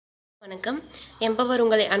வணக்கம். எம்பவர்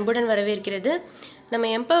உங்களை அன்புடன் வரவேற்கிறது. நம்ம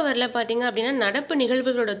எம்பவரில் பார்த்தீங்க அப்படின்னா நடப்பு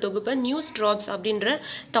நிகழ்வுகளோட தொகுப்பை நியூஸ் ட்ராப்ஸ் அப்படின்ற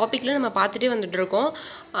டாப்பிக்கில் நம்ம பார்த்துட்டே வந்துட்டு இருக்கோம்.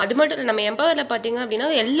 அது மட்டும் இல்லை, நம்ம எம்பவரில் பார்த்தீங்க அப்படின்னா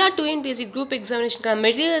எல்லா TNPSC குரூப் எக்ஸாமினேஷனுக்கான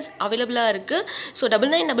மெட்டீரியல்ஸ் அவைலபிளாக இருக்குது. ஸோ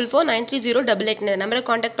 99449308 இந்த நம்பரை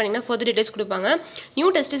காண்டாக்ட் பண்ணிங்கன்னா ஃபர்தர் டீடைல்ஸ் கொடுப்பாங்க. நியூ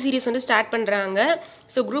டெஸ்ட் சீரிஸ் வந்து ஸ்டார்ட் பண்ணுறாங்க.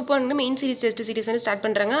 So group 1 main series test series வந்து ஸ்டார்ட்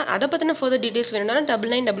பண்ணுறாங்க. அதை பற்றின ஃபர்தர் டீடைல்ஸ் வேணும்னா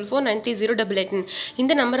 99449308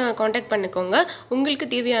 இந்த நம்பரை காண்டாக்ட் பண்ணிக்கோங்க. உங்களுக்கு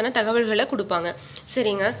தேவையான தகவல்களை கொடுப்பாங்க.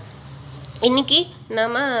 சரிங்க, இன்றைக்கி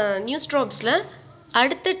நம்ம நியூஸ் ட்ராப்ஸில்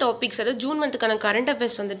அடுத்த டாபிக்ஸ், அதாவது ஜூன் மந்த்துக்கான கரண்ட்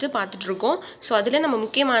அஃபேர்ஸ் வந்துட்டு பார்த்துட்ருக்கோம். ஸோ அதில் நம்ம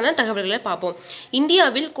முக்கியமான தகவல்களை பார்ப்போம்.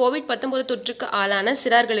 இந்தியாவில் COVID-19 தொற்றுக்கு ஆளான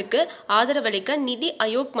சிறார்களுக்கு ஆதரவளிக்க நிதி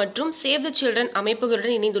ஆயோக் மற்றும் சேவ் தி சில்ட்ரன்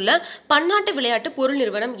அமைப்புகளுடன் இணைந்துள்ள பன்னாட்டு விளையாட்டு பொருள்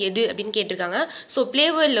நிறுவனம் எது அப்படின்னு கேட்டிருக்காங்க. ஸோ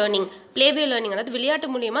பிளேவே லேர்னிங் அதாவது விளையாட்டு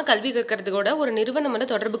மூலியமாக கல்வி கற்கிறதுக்கூட ஒரு நிறுவனம் வந்து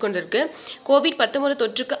தொடர்பு கொண்டிருக்கு. COVID-19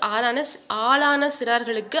 தொற்றுக்கு ஆளான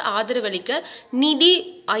சிறார்களுக்கு ஆதரவளிக்க நிதி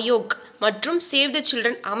ஆயோக் மற்றும் சேவ் தி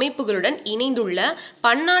சில்ட்ரன் அமைப்புகளுடன் இணைந்துள்ள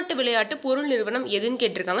பன்னாட்டு விளையாட்டு பொருள் நிறுவனம் எதுன்னு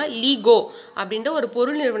கேட்டிருக்காங்க. லீகோ அப்படின்ற ஒரு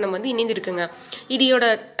பொருள் நிறுவனம் வந்து இணைந்திருக்குங்க. இதோட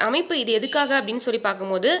அமைப்பு இது எதுக்காக அப்படின்னு சொல்லி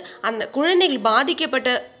பார்க்கும்போது, அந்த குழந்தைகள்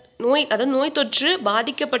பாதிக்கப்பட்ட அதாவது நோய் தொற்று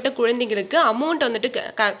பாதிக்கப்பட்ட குழந்தைங்களுக்கு அமௌண்ட் வந்துட்டு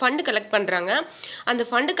ஃபண்டு கலெக்ட் பண்ணுறாங்க. அந்த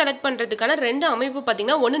ஃபண்டு கலெக்ட் பண்ணுறதுக்கான 2 அமைப்பு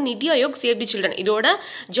பார்த்தீங்கன்னா, ஒன்று நிதி ஆயோக், சேவ் தி சில்ட்ரன். இதோட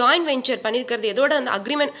ஜாயின்ட் வெஞ்சர் பண்ணியிருக்கிறது, இதோட அந்த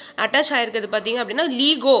அக்ரிமெண்ட் அட்டாச் ஆகிருக்கிறது பார்த்தீங்க அப்படின்னா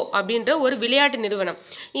லீகோ அப்படின்ற ஒரு விளையாட்டு நிறுவனம்.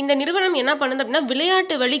 இந்த நிறுவனம் என்ன பண்ணுது அப்படின்னா,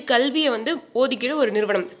 விளையாட்டு வழி கல்வியை வந்து போதிக்கிற ஒரு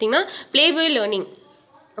நிறுவனம். பார்த்தீங்கன்னா பிளேவே லேர்னிங்.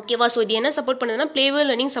 ஓகேவா? ஸோ இது என்ன சப்போர்ட் பண்ணுதுன்னா, பிளேவே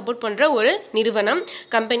லேர்னிங் சப்போர்ட் பண்ணுற ஒரு நிறுவனம்,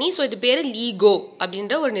 கம்பெனி. ஸோ இது பேர் லீகோ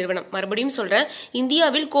அப்படின்ற ஒரு நிறுவனம். மறுபடியும் சொல்கிறேன்,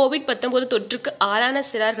 இந்தியாவில் COVID-19 தொற்றுக்கு ஆளான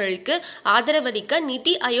சிறார்களுக்கு ஆதரவளிக்க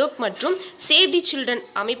நிதி ஆயோக் மற்றும் சேவ் தி சில்ட்ரன்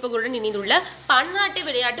அமைப்புகளுடன் இணைந்துள்ள பன்னாட்டு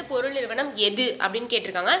விளையாட்டு பொருள் நிறுவனம் எது அப்படின்னு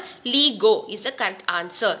கேட்டிருக்காங்க. லீகோ is a correct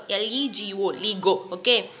answer. LEGO, லீகோ.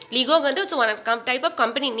 Okay, லீகோ வந்து it's one type of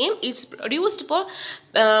company name. It's produced for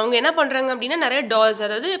அவங்க என்ன பண்ணுறாங்க அப்படின்னா, நிறைய டால்ஸ்,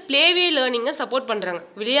 அதாவது பிளேவே லேர்னிங்கை சப்போர்ட் பண்ணுறாங்க.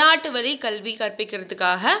 விளையாட்டு வழி கல்வி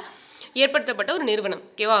கற்பிக்கிறதுக்காக ஏற்படுத்தப்பட்ட ஒரு நிறுவனம்.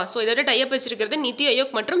 ஓகேவா? ஸோ இதோட டைப் வச்சிருக்கிறது நிதி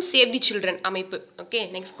ஆயோக் மற்றும் சேவ் தி சில்ட்ரன் அமைப்பு. Okay,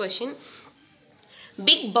 next question.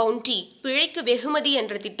 Big bounty பிழைக்கு வெகுமதி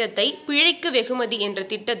என்ற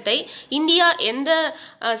திட்டத்தை இந்தியா எந்த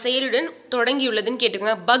செயலுடன் தொடங்கியுள்ளதுன்னு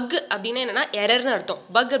கேட்டிருக்காங்க. பக் அப்படின்னா என்னன்னா எரர்னு அர்த்தம்.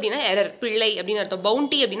 பக் அப்படின்னா எரர், பிழை அப்படின்னு அர்த்தம்.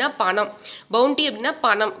 பவுண்டி அப்படின்னா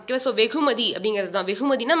பணம். ஓகேவா? ஸோ வெகுமதி அப்படிங்கிறது தான்.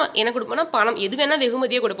 வெகுமதினா என்ன கொடுப்போம்னா பணம். எது வேணால்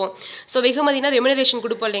வெகுமதியே கொடுப்போம். ஸோ வெகுமதினா ரெமுனரேஷன்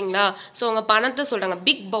கொடுப்போம் இல்லைங்களா? ஸோ அவங்க பணத்தை சொல்கிறாங்க.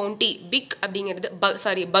 Big bounty. பிக் அப்படிங்கிறது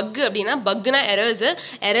பக் அப்படின்னா, பக்னா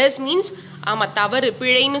எரர்ஸ் மீன்ஸ் ஆமாம் தவறு,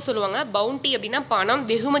 பிழைன்னு சொல்லுவாங்க. பவுண்டி அப்படின்னா பணம்,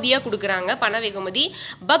 வெகுமதியாக கொடுக்குறாங்க, பண வெகுமதி.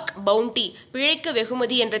 பக் பவுண்டி பிழைக்கு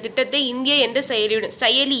வெகுமதி என்ற திட்டத்தை இந்தியா எந்த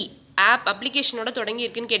செயலி ஆப் அப்ளிகேஷனோட தொடங்கி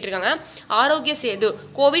இருக்குன்னு கேட்டிருக்காங்க. ஆரோக்கிய சேது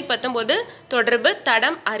COVID-19 தொடர்பு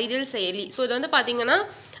தடம் அறிதல் செயலி. ஸோ இது வந்து பார்த்தீங்கன்னா,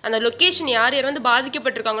 அந்த லொக்கேஷன் யார் வந்து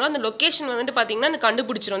பாதிக்கப்பட்டிருக்காங்களோ அந்த லொக்கேஷன் வந்துட்டு பார்த்தீங்கன்னா அந்த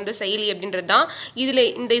கண்டுபிடிச்சிரும் இந்த செயலி அப்படின்றது தான். இதில்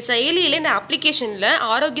இந்த செயலியில், இந்த அப்ளிகேஷனில்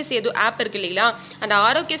ஆரோக்கிய சேது ஆப் இருக்கு இல்லைங்களா, அந்த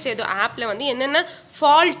ஆரோக்கிய சேது ஆப்பில் வந்து என்னென்ன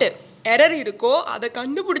ஃபால்ட்டு, எரர் இருக்கோ அதை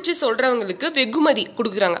கண்டுபிடிச்சி சொல்கிறவங்களுக்கு வெகுமதி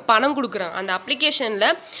கொடுக்குறாங்க, பணம் கொடுக்குறாங்க. அந்த அப்ளிகேஷனில்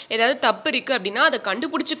ஏதாவது தப்பு இருக்குது அப்படின்னா அதை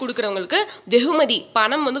கண்டுபிடிச்சி கொடுக்குறவங்களுக்கு வெகுமதி,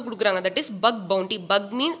 பணம் வந்து கொடுக்குறாங்க. That is buck bounty. Buck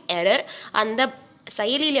means error. அந்த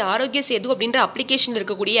செயலியில் ஆரோக்கிய சேது அப்படின்ற அப்ளிகேஷனில்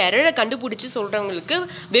இருக்கக்கூடிய எரரை கண்டுபிடிச்சி சொல்கிறவங்களுக்கு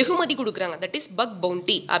வெகுமதி கொடுக்குறாங்க. தட் இஸ் பக்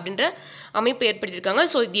பவுண்டி அப்படின்ற அமைப்பு ஏற்படுத்தியிருக்காங்க.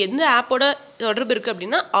 ஸோ இது எந்த ஆப்போட தொடர்பு இருக்குது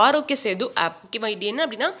அப்படின்னா ஆரோக்கிய சேது ஆப். ஓகேவா? இது என்ன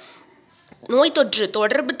அப்படின்னா, நோய் தொற்று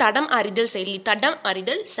தொடர்பு தடம் அறிதல்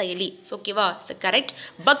செயலி. ஓகேவா? Correct,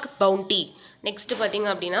 buck bounty. நெக்ஸ்ட் பார்த்தீங்க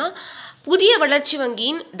அப்படின்னா, புதிய வளர்ச்சி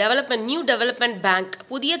வங்கியின் நியூ டெவலப்மெண்ட் பேங்க்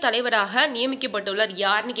புதிய தலைவராக நியமிக்கப்பட்டுள்ளவர்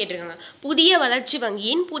யார்னு கேட்டிருக்காங்க. புதிய வளர்ச்சி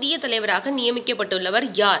வங்கியின் புதிய தலைவராக நியமிக்கப்பட்டுள்ளவர்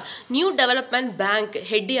யார்? நியூ டெவலப்மெண்ட் பேங்க்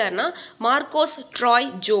ஹெட் யார்னா மார்க்கோஸ்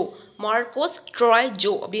ட்ராய்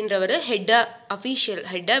ஜோ அப்படின்றவர் அஃபீஷியல்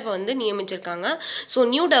ஹெட்டை இப்போ வந்து நியமிச்சிருக்காங்க. ஸோ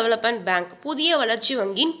நியூ டெவலப்மெண்ட் பேங்க் புதிய வளர்ச்சி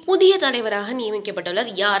வங்கியின் புதிய தலைவராக நியமிக்கப்பட்டுள்ளவர்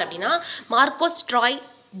யார் அப்படின்னா மார்க்கோஸ் ட்ராய்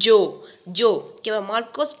ஜோ. ஓகேவா?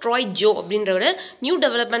 மார்க்கோஸ் ட்ராய் ஜோ அப்படின்றவர் நியூ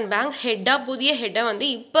டெவலப்மெண்ட் பேங்க் புதிய ஹெட்டை வந்து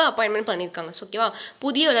இப்போ அப்பாயின்மெண்ட் பண்ணியிருக்காங்க. ஓகேவா?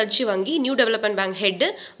 புதிய வளர்ச்சி வங்கி new development bank head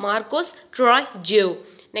Marcos TRAI Joe.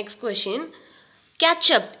 Next question.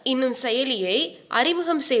 Catch-up என்னும் செயலியை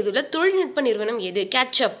அறிமுகம் செய்துள்ள தொழில்நுட்ப நிறுவனம் எது?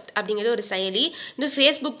 கேட்சப் அப்படிங்கிறது ஒரு செயலி. இந்த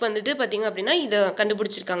ஃபேஸ்புக் வந்துட்டு பார்த்தீங்க அப்படின்னா இதை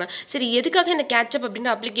கண்டுபிடிச்சிருக்காங்க. சரி, எதுக்காக இந்த கேட்சப் அப்படின்ற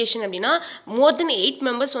அப்ளிகேஷன் அப்படின்னா, மோர் தென் 8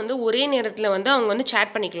 மெம்பர்ஸ் வந்து ஒரே நேரத்தில் வந்து அவங்க வந்து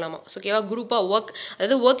சேட் பண்ணிக்கலாமா. ஓகேவா? குரூப்பாக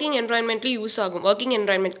அதாவது ஒர்க்கிங் என்வரான்மெண்ட்லேயும் யூஸ் ஆகும். ஒர்க்கிங்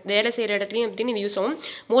என்வரான்மெண்ட் வேலை செய்கிற இடத்துலையும் அப்படின்னு இது யூஸ் ஆகும்.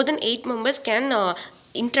 மோர் தென் 8 members can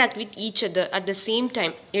interact with each other at the same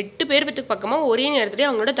time. 8 பேர் பக்கமாக ஒரே நேரத்தில்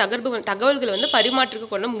அவங்களோட தகவல்களை வந்து பரிமாற்றிக்க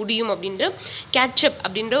கொள்ள முடியும் அப்படின்ற கேட்சப்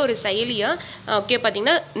அப்படின்ற ஒரு செயலியாக ஓகே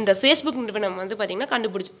பார்த்தீங்கன்னா இந்த ஃபேஸ்புக் நிறுவனம் வந்து பார்த்தீங்கன்னா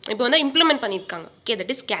கண்டுபிடிச்சி இப்போ வந்து இம்ப்ளிமெண்ட் பண்ணியிருக்காங்க. Okay,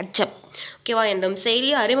 that is catch-up. ஓகேவா, என்ற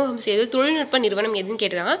செயலியை அறிமுகம் செய்து தொழில்நுட்ப நிறுவனம் எதுன்னு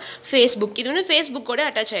கேட்டிருக்காங்க, ஃபேஸ்புக். இது வந்து ஃபேஸ்புக்கோட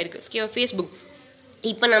அட்டாச் ஆயிருக்கு. ஓகேவா, ஃபேஸ்புக்.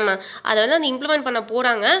 இப்போ நம்ம அதை வந்து அந்த இம்ப்ளிமெண்ட் பண்ண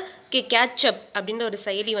போகிறாங்க. கேட்சப் அப்படின்ற ஒரு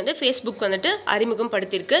செயலி வந்து ஃபேஸ்புக் வந்துட்டு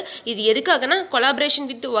அறிமுகப்படுத்தியிருக்கு. இது எதுக்காகனா collaboration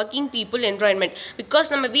with working people environment.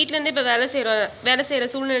 Because நம்ம வீட்டிலேருந்து இப்போ வேலை செய்கிற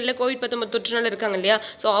சூழ்நிலையில் COVID-19 தொற்றுனால இருக்காங்க இல்லையா.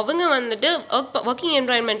 ஸோ அவங்க வந்துட்டு ஒர்க்கிங்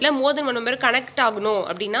என்வரான்மெண்ட்டில் மோர் தென் 1 மெம்பர் கனெக்ட் ஆகணும்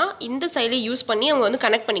அப்படின்னா இந்த செயலியை யூஸ் பண்ணி அவங்க வந்து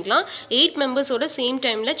கனெக்ட் பண்ணிக்கலாம். 8 மெம்பர்ஸோட சேம்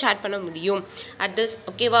டைமில் சேட் பண்ண முடியும்.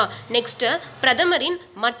 ஓகேவா. நெக்ஸ்ட்டு பிரதமரின்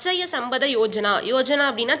மத்ஸ்ய சம்பத யோஜனா. யோஜனா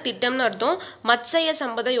அப்படின்னா திட்டம்னு அர்த்தம். மத்ஸ்ய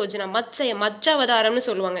சம்பத யோஜனா, மச்ச அவதாரம்னு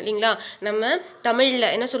சொல்லுவாங்க இல்லைங்களா. நம்ம தமிழ்ல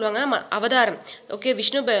என்ன சொல்லுவாங்க, அவதாரம். ஓகே,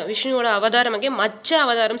 விஷ்ணுவோட அவதாரம். ஓகே, மச்ச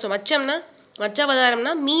அவதாரம். மச்ச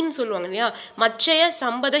அவதாரம்னா மீன் சொல்லுவாங்க இல்லையா. மச்சய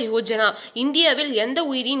சம்பத யோஜனா இந்தியாவில் எந்த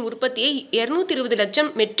உயிரின் உற்பத்தியை 220 லட்சம்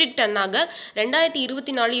மெட்ரிக் டன்னாக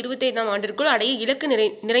 2024-25 ஆண்டிற்குள் அடைய இலக்கு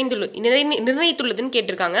நிர்ணயித்துள்ளதுன்னு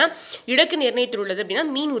கேட்டிருக்காங்க. இலக்கு நிர்ணயித்துள்ளது அப்படின்னா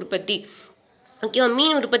மீன் உற்பத்தி. ஓகேவா,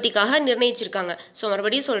 மீன் உற்பத்திக்காக நிர்ணயிச்சிருக்காங்க. ஸோ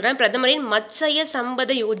மறுபடியும் சொல்கிறேன், பிரதமரின் மத்ஸ்ய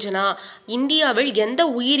சம்பத யோஜனா இந்தியாவில் எந்த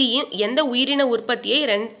உயிரின உற்பத்தியை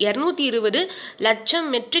 220 லட்சம்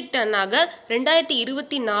மெட்ரிக் டன்னாக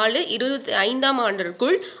 2024-25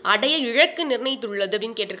 ஆண்டிற்குள் அடைய இலக்கு நிர்ணயித்துள்ளது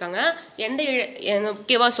அப்படின்னு கேட்டிருக்காங்க.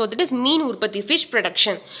 ஓகேவா. ஸோ தட் இஸ் மீன் உற்பத்தி, ஃபிஷ்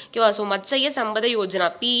ப்ரொடக்ஷன். ஓகேவா. ஸோ மத்ஸ்ய சம்பத யோஜனா,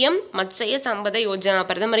 PM மத்ஸ்ய சம்பத யோஜனா,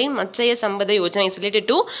 பிரதமரின் Matsya சம்பத Yojana is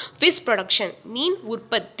related to fish production, மீன்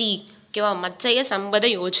உற்பத்தி. ஓகேவா, மத்ஸ்ய சம்பத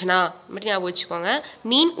யோஜனா மட்டும் ஞாபகம் வச்சுக்கோங்க,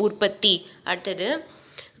 மீன் உற்பத்தி. அடுத்தது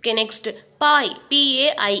ஓகே, நெக்ஸ்ட்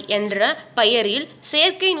PAI என்ற பெயரில்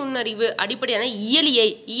செயற்கை நுண்ணறிவு அடிப்படையான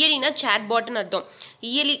இயலினா சேட்பாட்னு அர்த்தம்.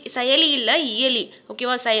 செயலி இல்லை, இயலி.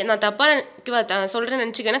 ஓகேவா, நான் தப்பாக ஓகேவா சொல்கிறேன்னு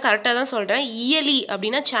நினச்சிக்கேன்னா கரெக்டாக தான் சொல்கிறேன். இயலி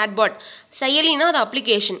அப்படின்னா சேட்பாட், செயலினா அது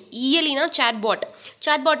அப்ளிகேஷன், இயலினா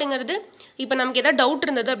சேட்பாட்டுங்கிறது இப்போ நமக்கு ஏதாவது டவுட்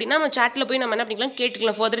இருந்தது அப்படின்னா நம்ம சேட்டில் போய் நம்ம என்ன பண்ணிக்கலாம்,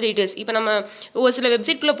 கேட்டுக்கலாம் ஃபர்தர் டீட்டெயில்ஸ். இப்போ நம்ம ஒரு சில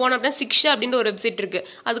வெப்சைட்குள்ளே போனோம் அப்படின்னா சிக்ஷா அப்படின்ற ஒரு வெப்சைட் இருக்குது.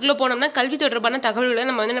 அதுக்குள்ளே போனோம்னா கல்வி தொடர்பான தகவல்களை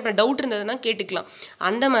நம்ம வந்து என்ன டவுட் இருந்ததுன்னா கேட்டுக்கலாம்.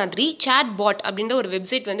 அந்த மாதிரி சேட் பாட் அப்படின்ற ஒரு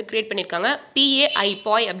வெப்சைட் வந்து கிரியேட் பண்ணியிருக்காங்க.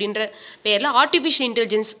 PAI அப்படின்ற பேரில் ஆர்டிஃபிஷியல்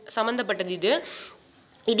இன்டெலிஜென்ஸ் சம்மந்தப்பட்டது.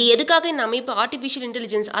 இது எதுக்காக இந்த அமைப்பு ஆர்டிஃபிஷியல்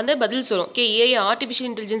இன்டெலிஜென்ஸ் அந்த பதில் சொல்லும். AI ஆர்டிஃபிஷியல்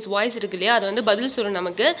இன்டெலிஜென்ஸ் வாய்ஸ் இருக்கு இல்லையா, அது வந்து பதில் சொல்லும்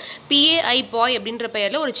நமக்கு. PAI அப்படின்ற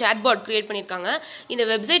பெயரில் ஒரு சேட்பாட் கிரியேட் பண்ணியிருக்காங்க. இந்த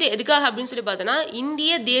வெப்சைட் எதுக்காக அப்படின்னு சொல்லி பார்த்தோன்னா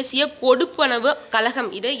இந்திய தேசிய கொடுப்பனவு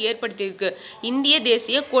கழகம் இதை ஏற்படுத்தியிருக்கு. இந்திய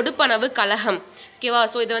தேசிய கொடுப்பனவு கழகம். ஓகேவா.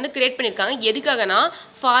 ஸோ இதை வந்து கிரியேட் பண்ணியிருக்காங்க. எதுக்காகனா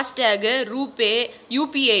ஃபாஸ்டேகு, RuPay,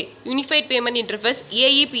 UPI unified payment interface,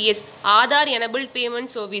 AEPS Aadhaar enable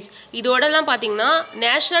payment service, இதோடலாம் பார்த்தீங்கன்னா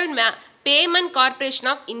national payment corporation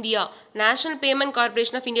of India, national payment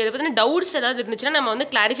corporation of India. இதை பற்றின டவுட்ஸ் ஏதாவது இருந்துச்சுன்னா நம்ம வந்து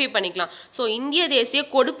கிளாரிஃபை பண்ணிக்கலாம். ஸோ இந்திய தேசிய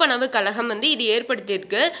கொடுப்பனவு கழகம் வந்து இது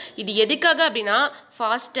ஏற்படுத்தியிருக்கு. இது எதுக்காக அப்படின்னா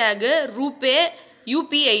ஃபாஸ்டேகு, RuPay,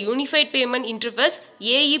 UPI unified payment interface,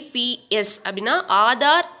 AEPS அப்படின்னா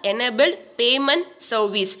Aadhaar enable payment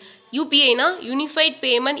service. UPIனா unified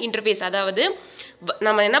payment interface. அதாவது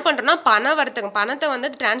நம்ம என்ன பண்ணுறோம்னா பணத்தை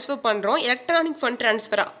வந்து ட்ரான்ஸ்ஃபர் பண்ணுறோம் எலக்ட்ரானிக் ஃபண்ட்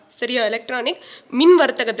ட்ரான்ஸ்ஃபரா, சரியா, எலக்ட்ரானிக் மின்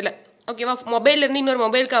வர்த்தகத்தில். ஓகேவா, மொபைல்லேருந்து இன்னொரு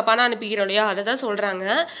மொபைலுக்கு பணம் அனுப்பிக்கிறோம் இல்லையா, அதை தான் சொல்கிறாங்க.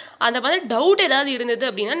 அந்த மாதிரி டவுட் ஏதாவது இருந்தது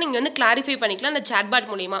அப்படின்னா நீங்கள் வந்து கிளாரிஃபை பண்ணிக்கலாம் அந்த சேட்பாட்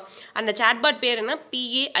மூலிமா. அந்த சேட்பாட் பேர் என்ன,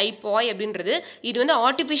 PAI அப்படின்றது. இது வந்து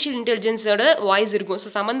ஆர்டிஃபிஷியல் இன்டெலிஜென்ஸோட வாய்ஸ் இருக்கும்.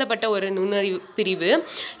 ஸோ சம்மந்தப்பட்ட ஒரு நுண்ணறிவு பிரிவு.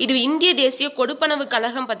 இது இந்திய தேசிய கொடுப்பனவு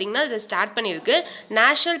கழகம் பார்த்திங்கன்னா இதை ஸ்டார்ட் பண்ணியிருக்கு.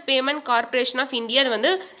 National payment corporation of India அது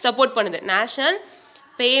வந்து சப்போர்ட் பண்ணுது. National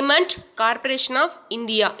payment corporation of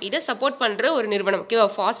India இதை சப்போர்ட் பண்ணுற ஒரு நிறுவனம். ஓகேவா,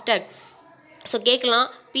 ஃபாஸ்டேக். ஸோ கேட்கலாம்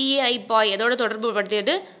PAI எதோட தொடர்பு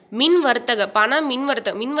படுத்தியது, மின்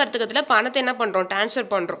வர்த்தகத்தில் பணத்தை என்ன பண்ணுறோம், ட்ரான்ஸ்ஃபர்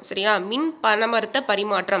பண்ணுறோம். சரியா, பண வர்த்தக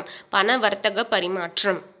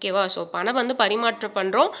பரிமாற்றம். ஓகேவா. ஸோ பணம் வந்து பரிமாற்றம்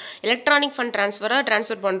பண்ணுறோம், எலக்ட்ரானிக் ஃபண்ட்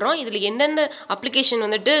ட்ரான்ஸ்ஃபர் பண்ணுறோம். இதில் எந்தெந்த அப்ளிகேஷன்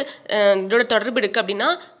வந்துட்டு இதோட தொடர்பு இருக்குது அப்படின்னா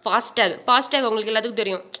ஃபாஸ்டேக் உங்களுக்கு எல்லாத்துக்கும்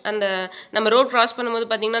தெரியும். அந்த நம்ம ரோட் கிராஸ் பண்ணும்போது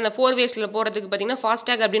பார்த்தீங்கன்னா அந்த 4 வேஸில் போகிறதுக்கு பார்த்தீங்கன்னா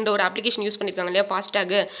ஃபாஸ்டேக் அப்படின்ற ஒரு அப்ளிகேஷன் யூஸ் பண்ணியிருக்காங்க இல்லையா.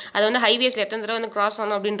 ஃபாஸ்டேக் அது வந்து ஹைவேஸில் எத்தனை தடவை வந்து கிராஸ்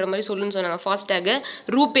ஆகணும் அப்படின்ற மாதிரி சொல்லுன்னு சொன்னாங்க. ஃபாஸ்டேக்.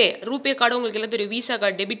 ரூபே கார்டு உங்களுக்கு எல்லாம் தெரியும், visa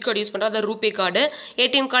card, debit card use பண்ணுறோம், அது ரூபே கார்டு.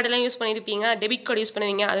 ATM கார்டெல்லாம் யூஸ் பண்ணியிருப்பீங்க, டெபிட் கார்டு யூஸ்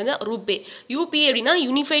பண்ணுவீங்க, அது வந்து ரூபே. UPI அப்படின்னா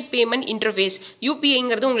யூனிஃபைட் பேமெண்ட் இன்டர்ஃபேஸ்.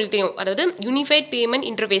 UPIங்கிறது உங்களுக்கு தெரியும், அதாவது unified payment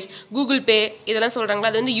interface. Google Pay இதெல்லாம்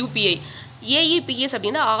சொல்கிறாங்களா, அது வந்து UPI. ஏஇபிஎஸ்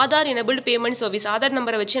அப்படின்னா Aadhaar enabled payment service. Aadhaar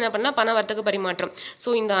நம்பரை வச்சு என்ன பண்ணலாம், பண வர்த்தக பரிமாற்றம். ஸோ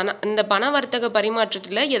இந்த பண வர்த்தக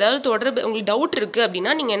பரிமாற்றத்தில் ஏதாவது தொடர்பு உங்களுக்கு டவுட் இருக்குது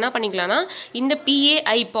அப்படின்னா நீங்கள் என்ன பண்ணிக்கலாம்னா இந்த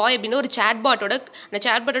பாய் அப்படின்னு ஒரு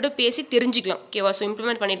சேட்பாட்டோட பேசி தெரிஞ்சுக்கலாம். ஓகேவா? ஸோ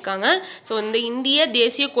இம்ப்ளிமெண்ட் பண்ணியிருக்காங்க. ஸோ இந்த இந்திய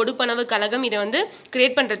தேசிய கொடுப்பனவு கழகம் இதை வந்து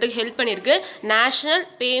கிரியேட் பண்ணுறதுக்கு ஹெல்ப் பண்ணியிருக்கு. National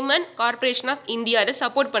payment corporation of India அதை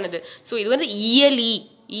சப்போர்ட் பண்ணுது. ஸோ இது வந்து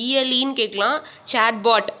இஎல்இன்னு கேட்கலாம்.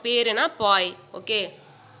 சேட்பாட் பேருனா பாய். ஓகே,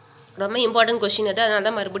 ரொம்ப இம்பார்ட்டன்ட் கொஸ்டின் அது, அதனால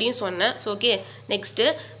தான் மறுபடியும் சொன்னேன். ஸோ ஓகே, நெக்ஸ்ட்டு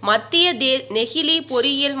மத்திய நெகிழி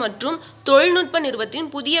பொறியியல் மற்றும் தொழில்நுட்ப நிறுவனத்தின்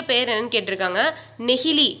புதிய பெயர் என்னன்னு கேட்டிருக்காங்க.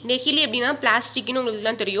 நெகிழி அப்படின்னா பிளாஸ்டிக்னு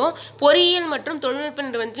உங்களுக்குலாம் தெரியும். பொறியியல் மற்றும் தொழில்நுட்ப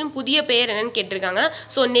நிறுவனத்தின் புதிய பெயர் என்னன்னு கேட்டிருக்காங்க.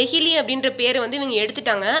 ஸோ நெகிழி அப்படின்ற பேரை வந்து இவங்க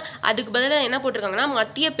எடுத்துட்டாங்க. அதுக்கு பதிலாக என்ன போட்டிருக்காங்கன்னா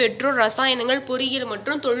மத்திய பெட்ரோ ரசாயனங்கள் பொறியியல்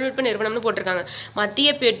மற்றும் தொழில்நுட்ப நிறுவனம்னு போட்டிருக்காங்க.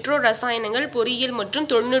 மத்திய பெட்ரோ ரசாயனங்கள் பொறியியல் மற்றும்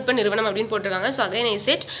தொழில்நுட்ப நிறுவனம் அப்படின்னு போட்டிருக்காங்க. ஸோ அகைன் ஐ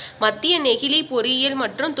செட் மத்திய நெகிழி பொறியியல்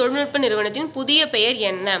மற்றும் தொழில்நுட்ப நிறுவனத்தின் புதிய பெயர்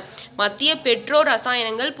என்ன? மத்திய பெட்ரோ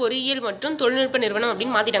ரசாயனங்கள் பொறியியல் மற்றும் தொழில்நுட்ப நிறுவனம்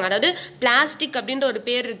அப்படின்னு மாற்றிட்டாங்க. அதாவது பிளாஸ்டிக் அப்படின்ற ஒரு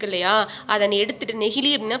பேர் இருக்கு இல்லையா, அதை எடுத்துட்டு நெகிழி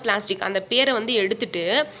அப்படின்னா பிளாஸ்டிக், அந்த பேரை வந்து எடுத்துட்டு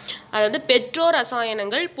அதாவது பெட்ரோ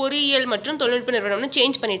ரசாயனங்கள் பொறியியல் மற்றும் தொழில்நுட்ப நிறுவனம்னு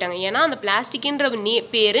சேஞ்ச் பண்ணிட்டாங்க. ஏன்னா அந்த பிளாஸ்டிக்ன்ற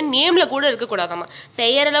பேர் நேம்ல கூட இருக்கக்கூடாதாமா,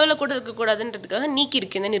 பெயரளவில் கூட இருக்கக்கூடாதுன்றதுக்காக நீக்கி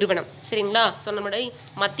இருக்கு இந்த நிறுவனம். சரிங்களா? ஸோ நம்மளுடைய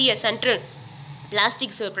மத்திய central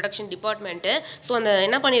plastics production department so அந்த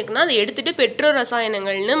என்ன பண்ணியிருக்குன்னா அதை எடுத்துகிட்டு பெட்ரோ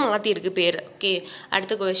ரசாயனங்கள்னு மாற்றிருக்கு பேர். ஓகே,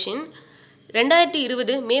 அடுத்த கொஸ்டின்.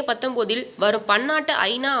 2020 மே 19 வரும் பன்னாட்டு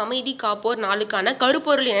ஐநா அமைதி காப்போர் நாளுக்கான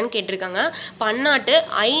கருப்பொருள் என்னன்னு கேட்டிருக்காங்க. பன்னாட்டு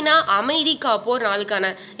ஐநா அமைதி காப்போர் நாளுக்கான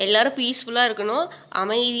எல்லாரும் பீஸ்ஃபுல்லாக இருக்கணும்,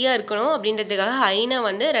 அமைதியாக இருக்கணும் அப்படின்றதுக்காக ஐநா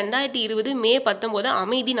வந்து 2020 மே 19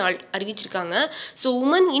 அமைதி நாள் அறிவிச்சிருக்காங்க. So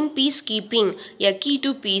woman in peace keeping a key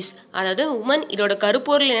to piece, அதாவது உமன் இதோட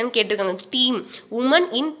கருப்பொருள் என்னன்னு கேட்டிருக்காங்க. டீம் உமன்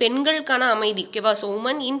இன் பெண்களுக்கான அமைதி. ஓகேவா? So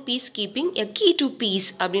woman in peace keeping a key to piece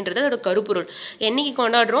அப்படின்றது அதோட கருப்பொருள். என்னைக்கு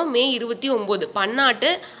கொண்டாடுறோம்? மே 29 பன்னாட்டு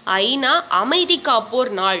ஐநா அமைதி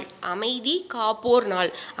காப்போர் நாள். அமைதி காப்போர் நாள்,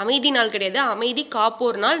 அமைதி நாள் கிடையாது, அமைதி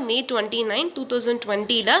காப்போர் நாள் மே 29,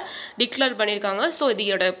 2020 டிக்ளேர் பண்ணியிருக்காங்க. ஸோ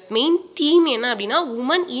இதோட மெயின் தீம் என்ன அப்படின்னா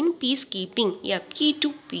woman in peace keeping a key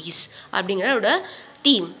to piece அப்படிங்கிறதோட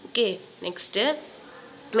தீம். ஓகே, நெக்ஸ்ட்டு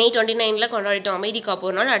மே 29 கொண்டாடிட்டோம் அமைதி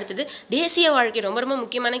காப்போர் நாள். அடுத்தது தேசிய வாழ்க்கை, ரொம்ப ரொம்ப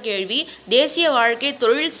முக்கியமான கேள்வி. தேசிய வாழ்க்கை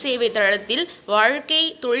தொழில் சேவை தளத்தில் வாழ்க்கை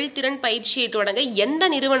தொழில்திறன் பயிற்சியை தொடங்க எந்த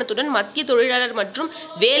நிறுவனத்துடன் மத்திய தொழிலாளர் மற்றும்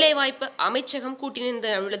வேலைவாய்ப்பு அமைச்சகம்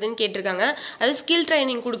கூட்டிணைந்து உள்ளதுன்னு கேட்டிருக்காங்க. அது ஸ்கில்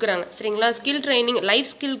ட்ரைனிங் கொடுக்குறாங்க. சரிங்களா? Skill training, life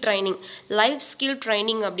skill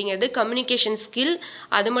training அப்படிங்கிறது கம்யூனிகேஷன் ஸ்கில்.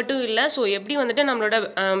 அது மட்டும் இல்லை, ஸோ எப்படி வந்துட்டு நம்மளோட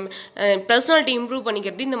பர்சனாலிட்டி இம்ப்ரூவ்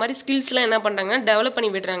பண்ணிக்கிறது, இந்த மாதிரி ஸ்கில்ஸ்லாம் என்ன பண்ணுறாங்கன்னா டெவலப்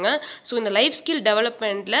பண்ணி விடுறாங்க. ஸோ இந்த லைஃப் ஸ்கில்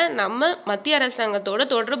டெவலப்மெண்ட் நம்ம மத்திய அரசாங்கத்தோட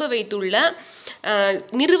தொடர்பு வைத்துள்ள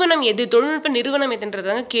நிறுவனம் எது, தொழில்நுட்ப நிறுவனம்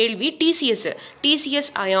எதுன்றதாங்க கேள்வி.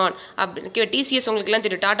 டிசிஎஸ் அயான் அப்படி, டிசிஎஸ் உங்களுக்கு எல்லாம்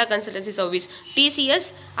தெரியும், Tata consultancy service, TCS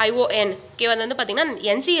ION. Okay, அது வந்து பார்த்தீங்கன்னா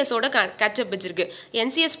என்சிஎஸோட கேட்சப் வச்சிருக்கு.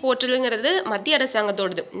 என்சிஎஸ் போர்ட்டலுங்கிறது மத்திய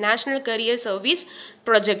அரசாங்கத்தோடது, national career service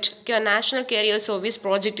project. Okay, national career service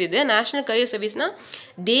project இது. நேஷனல் கரியர் சர்வீஸ்னா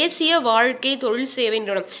தேசிய வாழ்க்கை தொழில் சேவை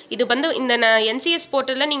நிறுவனம். இது வந்து இந்த என்சிஎஸ்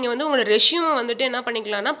போர்ட்டலில் நீங்கள் வந்து உங்களோட ரெஷ்யூமை வந்துட்டு என்ன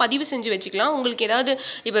பண்ணிக்கலாம்னா பதிவு செஞ்சு வச்சுக்கலாம். உங்களுக்கு ஏதாவது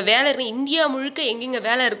இப்போ வேலை இருக்கு, இந்தியா முழுக்க எங்கெங்கே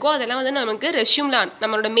வேலை இருக்கோ அதெல்லாம் வந்து நமக்கு ரெஷ்யூமில்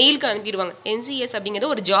நம்மளோட மெயிலுக்கு அனுப்பிடுவாங்க. என்சிஎஸ்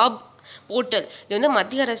அப்படிங்கிறது ஒரு ஜாப் போர்ட்டல். இது வந்து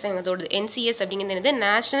மத்திய அரசாங்கத்தோடது. என்சிஎஸ் அப்படிங்கிறது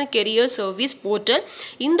நேஷனல் கெரியர் சர்வீஸ் போர்ட்டல்.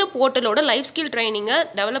 இந்த போர்ட்டலோட லைஃப் ஸ்கில் ட்ரைனிங்கை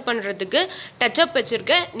டெவலப் பண்ணுறதுக்கு டச்சப்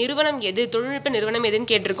வச்சிருக்க நிறுவனம் எது, தொழில்நுட்ப நிறுவனம்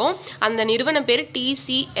எதுன்னு கேட்டிருக்கோம். அந்த நிறுவனம் பேர்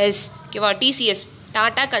டிசிஎஸ். ஓகேவா? TCS,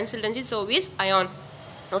 Tata consultancy service ion.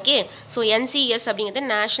 Okay, so NCS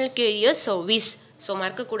அப்படிங்கிறது நேஷனல் கெரியர் சர்வீஸ். ஸோ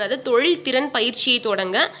மறக்கக்கூடாது. தொழில் திறன் பயிற்சியை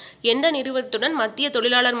தொடங்க எந்த நிறுவனத்துடன் மத்திய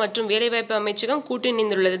தொழிலாளர் மற்றும் வேலைவாய்ப்பு அமைச்சகம்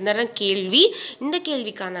கூட்டணிந்துள்ளது கேள்வி. இந்த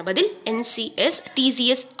கேள்விக்கான பதில் என்சிஎஸ்,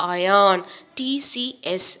 டிசிஎஸ் அயான்,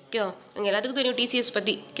 டிசிஎஸ். ஓகேவா? உங்கள் எல்லாத்துக்கும் தெரியும் டிசிஎஸ்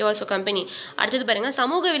பற்றி. ஓகேவா? So company. அடுத்தது பாருங்கள்,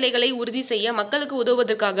 சமூக விலைகளை உறுதி செய்ய மக்களுக்கு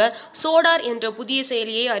உதவுவதற்காக சோடார் என்ற புதிய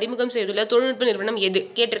செயலியை அறிமுகம் செய்துள்ள தொழில்நுட்ப நிறுவனம் எது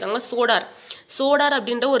கேட்டிருக்காங்க. சோடார்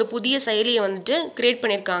அப்படின்ற ஒரு புதிய செயலியை வந்துட்டு கிரியேட்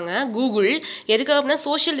பண்ணியிருக்காங்க கூகுள். எதுக்காக அப்படின்னா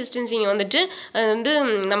சோஷியல் டிஸ்டன்சிங்கை வந்துட்டு வந்து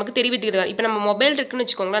நமக்கு தெரிவித்துக்கிறது. இப்போ நம்ம மொபைல் இருக்குன்னு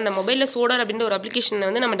வச்சுக்கோங்களேன், அந்த மொபைலில் சோடார் அப்படின்ற ஒரு அப்ளிகேஷனை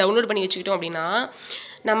வந்து நம்ம டவுன்லோட் பண்ணி வச்சுக்கிட்டோம் அப்படின்னா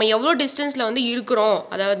நம்ம எவ்வளோ டிஸ்டன்ஸில் வந்து இருக்கிறோம்,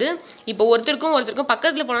 அதாவது இப்போ ஒருத்தருக்கும்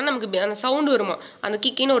பக்கத்தில் போனால் நமக்கு அந்த சவுண்டு வருமா, அந்த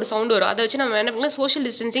கிக்கின்னு ஒரு சவுண்டு வரும். அதை வச்சு நம்ம என்ன பண்ணலாம், சோஷியல்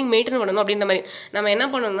டிஸ்டன்சிங் மெயின்டைன் பண்ணணும். அப்படின்ற மாதிரி நம்ம என்ன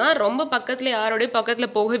பண்ணணும்னா ரொம்ப பக்கத்தில் யாரோடய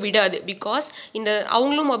பக்கத்தில் போக விடாது. பிகாஸ் இந்த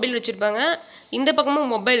அவங்களும் மொபைல் வச்சுருப்பாங்க, இந்த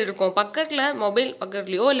பக்கமும் மொபைல் இருக்கும், மொபைல்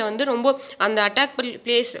பக்கத்துலையோ இல்லை வந்து ரொம்ப அந்த அட்டாக்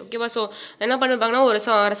பிளேஸ். ஓகேவா? ஸோ என்ன பண்ணிருப்பாங்கன்னா ஒரு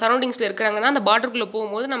சரௌண்டிங்ஸில் இருக்கிறாங்கன்னா அந்த பார்டருக்குள்ளே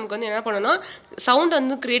போகும்போது நமக்கு வந்து என்ன பண்ணணும்னா சவுண்ட்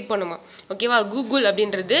வந்து கிரியேட் பண்ணுமா. ஓகேவா? கூகுள்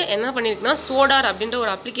அப்படின்றது என்ன பண்ணியிருக்குன்னா சோடார் அப்படின்ற ஒரு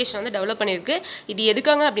ஒரு அப்ளிகேஷன் வந்து டெவலப் பண்ணியிருக்கு. இது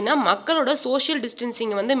எதுக்காக அப்படின்னா மக்களோட சோஷியல்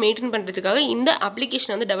டிஸ்டன்சிங் வந்து மெயின்டைன் பண்ணுறதுக்காக இந்த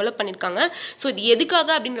அப்ளிகேஷன் வந்து டெவலப் பண்ணியிருக்காங்க. ஸோ இது எதுக்காக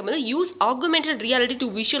அப்படின்றது use augmented reality to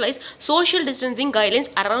visualise social distancing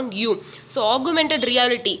guidelines around you. So augmented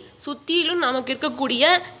reality சுற்றிலும் நமக்கு இருக்கக்கூடிய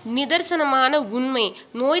நிதர்சனமான உண்மை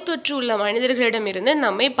நோய் தொற்று உள்ள மனிதர்களிடமிருந்து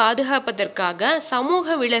நம்மை பாதுகாப்பதற்காக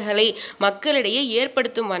சமூக விலகலை மக்களிடையே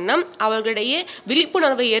ஏற்படுத்தும் வண்ணம் அவர்களிடையே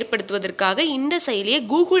விழிப்புணர்வை ஏற்படுத்துவதற்காக இந்த செயலியை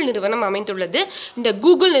கூகுள் நிறுவனம் அமைத்துள்ளது. இந்த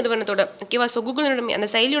கூகுள் நிறுவனத்தோட ஓகேவா, ஸோ கூகுள் நிறுவனம் அந்த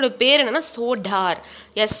செயலியோட பேர் என்னன்னா சோடார்,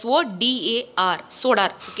 SODAR,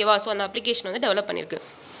 சோடார் ஓகேவா. ஸோ அந்த அப்ளிகேஷன் வந்து டெவலப் பண்ணியிருக்கு.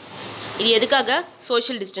 இது எதுக்காக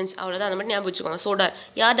சோஷியல் டிஸ்டன்ஸ், அவ்வளோதான். அந்த மட்டும் ஞாபகம் வச்சுக்கோங்க. சோடார்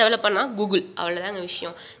யார் டெவலப் பண்ணால் கூகுள், அவ்வளோதாங்க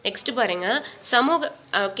விஷயம். நெக்ஸ்ட் பாருங்க சமூக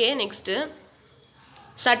ஓகே நெக்ஸ்ட்டு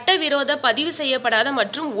சட்டவிரோத பதிவு செய்யப்படாத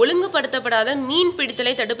மற்றும் ஒழுங்குபடுத்தப்படாத மீன்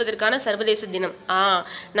பிடித்தலை தடுப்பதற்கான சர்வதேச தினம்.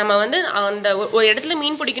 நம்ம வந்து அந்த ஒரு இடத்துல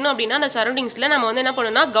மீன் பிடிக்கணும் அப்படின்னா அந்த சரௌண்டிங்ஸில் நம்ம வந்து என்ன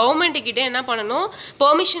பண்ணணும்னா கவர்மெண்ட்டுக்கிட்டே என்ன பண்ணணும்,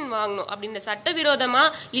 பெர்மிஷன் வாங்கணும். அப்படின்ற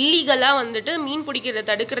சட்டவிரோதமாக இல்லீகலாக வந்துட்டு மீன் பிடிக்கிறத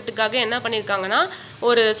தடுக்கிறதுக்காக என்ன பண்ணியிருக்காங்கன்னா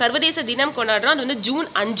ஒரு சர்வதேச தினம் கொண்டாடுறோம். அது வந்து ஜூன்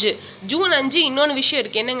 5. ஜூன் 5 இன்னொன்று விஷயம்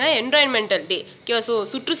இருக்குது என்னங்க, என்வரான்மெண்டல் டே ஓகேவா. ஸோ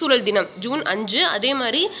சுற்றுச்சூழல் தினம் ஜூன் 5. அதே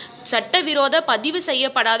மாதிரி சட்டவிரோத பதிவு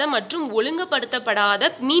செய்யப்படாத மற்றும் ஒழுங்குபடுத்தப்படாத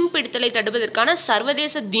மீன் பிடித்தலை தடுப்பதற்கான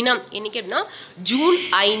சர்வதேச தினம் என்னைக்கு அப்படின்னா ஜூன்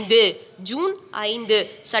 5. ஜூன் 5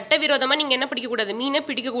 சட்டவிரோதமாக நீங்கள் என்ன பிடிக்கக்கூடாது, மீனை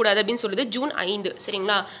பிடிக்கக்கூடாது அப்படின்னு சொல்லுது ஜூன் 5.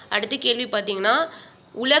 சரிங்களா. அடுத்த கேள்வி பார்த்தீங்கன்னா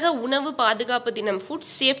உலக உணவு பாதுகாப்பு தினம், food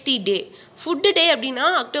safety day. Food day அப்படின்னா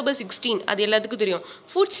அக்டோபர் 16, அது எல்லாத்துக்கும் தெரியும்.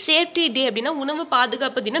 ஃபுட் சேஃப்டி டே அப்படின்னா உணவு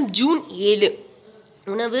பாதுகாப்பு தினம் ஜூன் 7.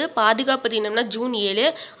 உணவு பாதுகாப்பு தினம்னா ஜூன் 7.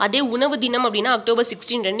 அதே உணவு தினம் அப்படின்னா அக்டோபர்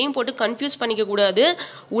 16. ரெண்டையும் போட்டு கன்ஃபியூஸ் பண்ணிக்கக்கூடாது.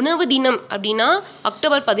 உணவு தினம் அப்படின்னா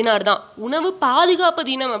அக்டோபர் 16 தான். உணவு பாதுகாப்பு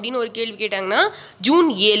தினம் அப்படின்னு ஒரு கேள்வி கேட்டாங்கன்னா ஜூன்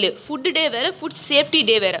 7. ஃபுட் டே வேறு, ஃபுட் சேஃப்டி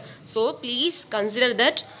டே வேறு. ஸோ ப்ளீஸ் கன்சிடர்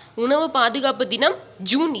தட் உணவு பாதுகாப்பு தினம்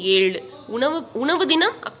ஜூன் 7, உணவு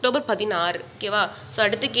தினம் அக்டோபர் 16 ஓகேவா. ஸோ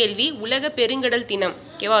அடுத்த கேள்வி உலக பெருங்கடல் தினம்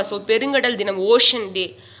ஓகேவா. ஸோ பெருங்கடல் தினம் ஓஷன் டே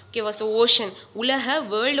ஓகேவா. ஸோ ஓஷன் உலக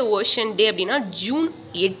வேர்ல்டு ஓஷன் டே அப்படின்னா ஜூன்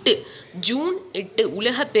 8. ஜூன் 8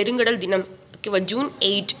 உலக பெருங்கடல் தினம் ஓகேவா. ஜூன்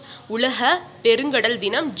 8 உலக பெருங்கடல்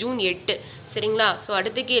தினம் ஜூன் 8 சரிங்களா. ஸோ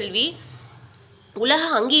அடுத்த கேள்வி உலக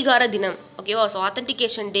அங்கீகார தினம் ஓகேவா. ஸோ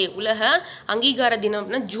ஆத்தன்டிகேஷன் டே உலக அங்கீகார தினம்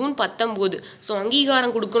அப்படின்னா ஜூன் 19. ஸோ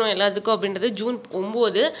அங்கீகாரம் கொடுக்கணும் எல்லாத்துக்கும் அப்படின்றது ஜூன்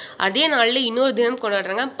 9. அதே நாளில் இன்னொரு தினம்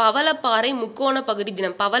கொண்டாடுறாங்க பவளப்பாறை முக்கோண பகுதி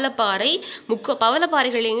தினம்.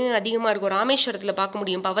 பவளப்பாறைகள் எங்கே அதிகமாக இருக்கும், ராமேஸ்வரத்தில் பார்க்க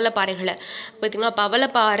முடியும் பவளப்பாறைகளை பார்த்தீங்கன்னா.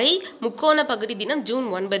 பவளப்பாறை முக்கோண பகுதி தினம் ஜூன்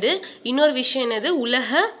 9. இன்னொரு விஷயம் என்னது,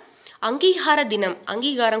 உலக அங்கீகார தினம்,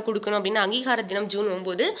 அங்கீகாரம் கொடுக்கணும் அப்படின்னா அங்கீகார தினம் ஜூன்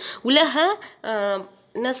 9. உலக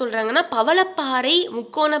என்ன சொல்கிறாங்கன்னா பவளப்பாறை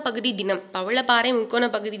முக்கோண பகுதி தினம், பவளப்பாறை முக்கோண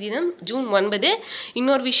பகுதி தினம் ஜூன் 9.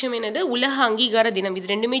 இன்னொரு விஷயம் என்னது உலக அங்கீகார தினம்.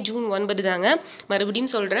 இது ரெண்டுமே ஜூன் 9 தாங்க.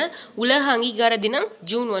 மறுபடியும் சொல்கிறேன், உலக அங்கீகார தினம்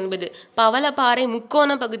ஜூன் 9, பவளப்பாறை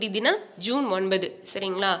முக்கோண பகுதி தினம் ஜூன் 9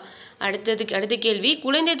 சரிங்களா. அடுத்த கேள்வி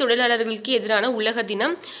குழந்தை தொழிலாளர்களுக்கு எதிரான உலக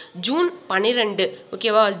தினம் ஜூன் 12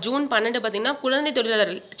 ஓகேவா. ஜூன் 12 பார்த்தீங்கன்னா குழந்தை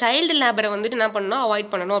தொழிலாளர்கள் சைல்டு லேபரை வந்துட்டு என்ன பண்ணணும், அவாய்ட்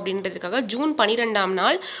பண்ணணும் அப்படின்றதுக்காக ஜூன் 12ஆம்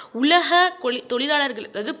நாள் உலக தொழிலாளர்கள்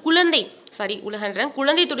அதாவது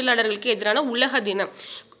குழந்தை தொழிலாளர்களுக்கு எதிரான உலக தினம்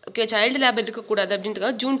ஓகே. சைல்டு லேபர் இருக்கக்கூடாது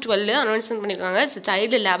அப்படின்றதுக்காக ஜூன் 12 அனௌன்ஸ்மெண்ட் பண்ணியிருக்காங்க.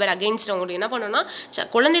 சைல்டு லேபர் அகெயின்ஸ்ட் அவங்களுக்கு என்ன பண்ணணும்னா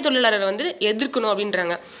குழந்தை தொழிலாளரை வந்து எதிர்க்கணும்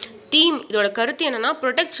அப்படின்றாங்க. தீம் இதோட கருத்து என்னன்னா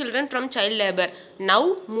protect children from child labour now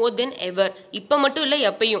மோர் தென் எவர். இப்போ மட்டும் இல்லை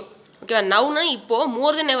எப்பயும் ஓகேவா. நவ்னா இப்போது,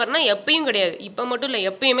 மோர் தென் எவர்னா எப்பயும் கிடையாது, இப்போ மட்டும் இல்லை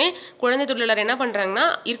எப்பயுமே குழந்தை தொழிலாளர் என்ன பண்ணுறாங்கன்னா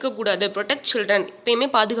இருக்கக்கூடாது. ப்ரொடெக்ட் சில்ட்ரன் எப்பயுமே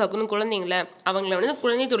பாதுகாக்கணும் குழந்தைங்கள, அவங்கள வந்து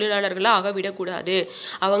குழந்தை தொழிலாளர்களாக ஆக விடக்கூடாது,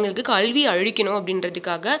 அவங்களுக்கு கல்வி அழிக்கணும்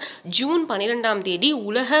அப்படின்றதுக்காக ஜூன் 12ஆம் தேதி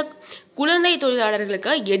உலக குழந்தை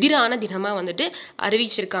தொழிலாளர்களுக்கு எதிரான தினமாக வந்துட்டு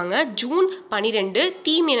அறிவிச்சிருக்காங்க. ஜூன் 12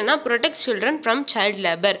 தீம் என்னன்னா protect children from child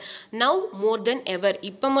labour now மோர் தென் எவர்,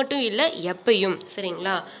 இப்போ மட்டும் இல்லை எப்பயும்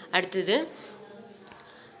சரிங்களா. அடுத்தது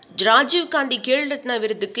ராஜீவ் காந்தி கேல் ரத்னா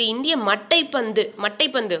விருதுக்கு இந்திய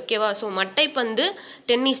மட்டைப்பந்து ஓகேவா. ஸோ மட்டைப்பந்து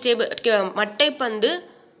டென்னிஸ் டேபிள் ஓகேவா. மட்டைப்பந்து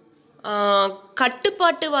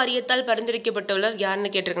கட்டுப்பாட்டு வாரியத்தால் பரிந்துரைக்கப்பட்டுள்ளவர் யாருன்னு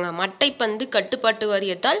கேட்டிருக்காங்க. மட்டைப்பந்து கட்டுப்பாட்டு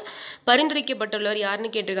வாரியத்தால் பரிந்துரைக்கப்பட்டுள்ளவர்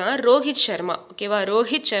யாருன்னு கேட்டிருக்காங்க, ரோஹித் சர்மா ஓகேவா.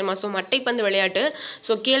 ரோஹித் சர்மா. ஸோ மட்டைப்பந்து விளையாட்டு.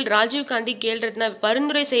 ஸோ ராஜீவ் காந்தி கேல் ரத்னா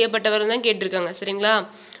பரிந்துரை செய்யப்பட்டவர் தான் கேட்டிருக்காங்க சரிங்களா.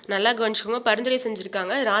 நல்லா கவனிச்சுக்கோங்க, பரிந்துரை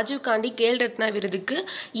செஞ்சுருக்காங்க. ராஜீவ் காந்தி கேல் ரத்னா விருதுக்கு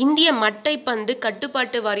இந்திய மட்டைப்பந்து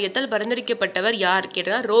கட்டுப்பாட்டு வாரியத்தால் பரிந்துரைக்கப்பட்டவர் யார்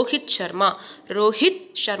கேட்டால் Rohit Sharma. Rohit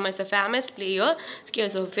Sharma is a famous player okay.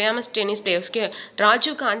 So famous tennis player okay.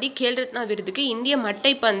 Rajiv Gandhi Khel Ratna விருதுக்கு இந்திய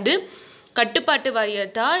மட்டைப்பந்து கட்டுப்பாட்டு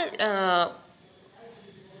வாரியத்தால்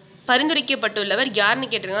பரிந்துரைக்கப்பட்டுள்ளவர்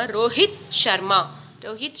யாருன்னு கேட்டிருக்காங்க, Rohit Sharma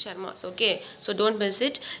Rohit Sharma's. Okay, so don't miss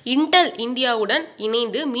it. Intel இந்தியாவுடன்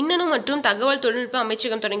இணைந்து மின்னணு மற்றும் தகவல் தொழில்நுட்ப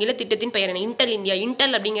அமைச்சகம் தொடங்கியுள்ள திட்டத்தின் பெயர் என்ன? Intel India.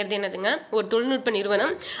 இன்டெல் அப்படிங்கிறது என்னதுங்க? ஒரு தொழில்நுட்ப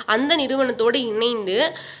நிறுவனம். அந்த நிறுவனத்தோடு இணைந்து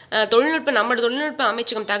நம்மளோட தொழில்நுட்ப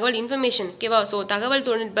அமைச்சகம், தகவல் இன்ஃபர்மேஷன், ஓகேவா? ஸோ தகவல்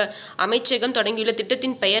தொழில்நுட்ப அமைச்சகம் தொடங்கியுள்ள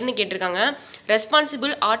திட்டத்தின் பெயர்னு கேட்டிருக்காங்க.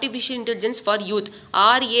 Responsible artificial intelligence for youth,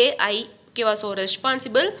 RAI, ஓகேவா? So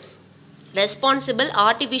responsible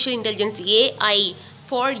artificial intelligence AI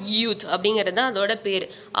for youth அப்படிங்கிறது தான் அதோட பேர்.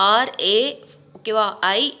 RA, ஓகேவா,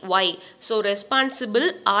 IY. So responsible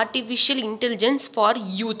artificial intelligence for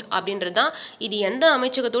youth அப்படின்றது தான். இது எந்த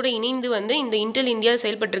அமைச்சகத்தோடு இணைந்து வந்து இந்த Intel India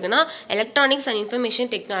செயல்பட்டுருக்குன்னா electronics and information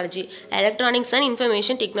technology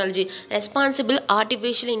responsible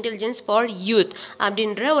artificial intelligence for youth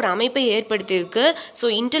அப்படின்ற ஒரு அமைப்பை ஏற்படுத்தியிருக்கு. ஸோ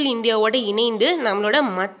இன்டெல் இந்தியாவோட இணைந்து நம்மளோட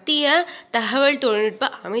மத்திய தகவல் தொழில்நுட்ப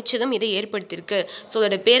அமைச்சகம் இதை ஏற்படுத்தியிருக்கு. ஸோ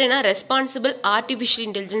அதோட பேர் என்ன? Responsible artificial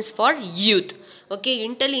intelligence for youth. Okay,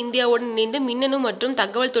 Intel இந்தியாவுடன் இணைந்து மின்னணு மற்றும்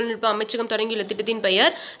தகவல் தொழில்நுட்ப அமைச்சகம் தொடங்கியுள்ள திட்டத்தின்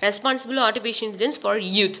பெயர் responsible artificial intelligence for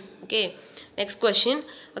youth. Okay, next question.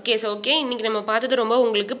 Okay, இன்றைக்கி நம்ம பார்த்தது ரொம்ப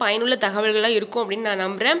உங்களுக்கு பயனுள்ள தகவல்களாக இருக்கும் அப்படின்னு நான்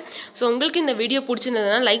நம்புகிறேன். ஸோ உங்களுக்கு இந்த வீடியோ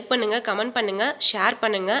பிடிச்சிருந்ததுனா லைக் பண்ணுங்கள், கமெண்ட் பண்ணுங்கள், ஷேர்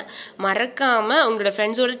பண்ணுங்கள். மறக்காமல் உங்களோட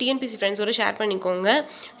ஃப்ரெண்ட்ஸோட, TNPSC ஃப்ரெண்ட்ஸோட ஷேர் பண்ணிக்கோங்க.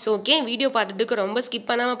 ஸோ ஓகே, வீடியோ பார்த்ததுக்கு ரொம்ப ஸ்கிப்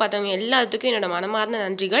பண்ணாமல் பார்த்தவங்க எல்லாத்துக்கும் என்னோட மனமார்ந்த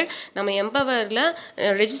நன்றிகள். நம்ம எம்பவரில்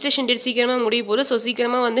ரெஜிஸ்ட்ரேஷன் டேட் சீக்கிரமாக முடிய போகுது. ஸோ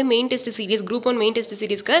சீக்கிரமாக வந்து main test series, Group 1 main test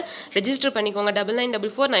சீரிஸ்க்கு register பண்ணிக்கோங்க.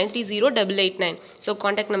 9944930889. ஸோ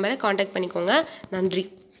காண்டாக்ட் நம்பரை காண்டாக்ட் பண்ணிக்கோங்க. நன்றி.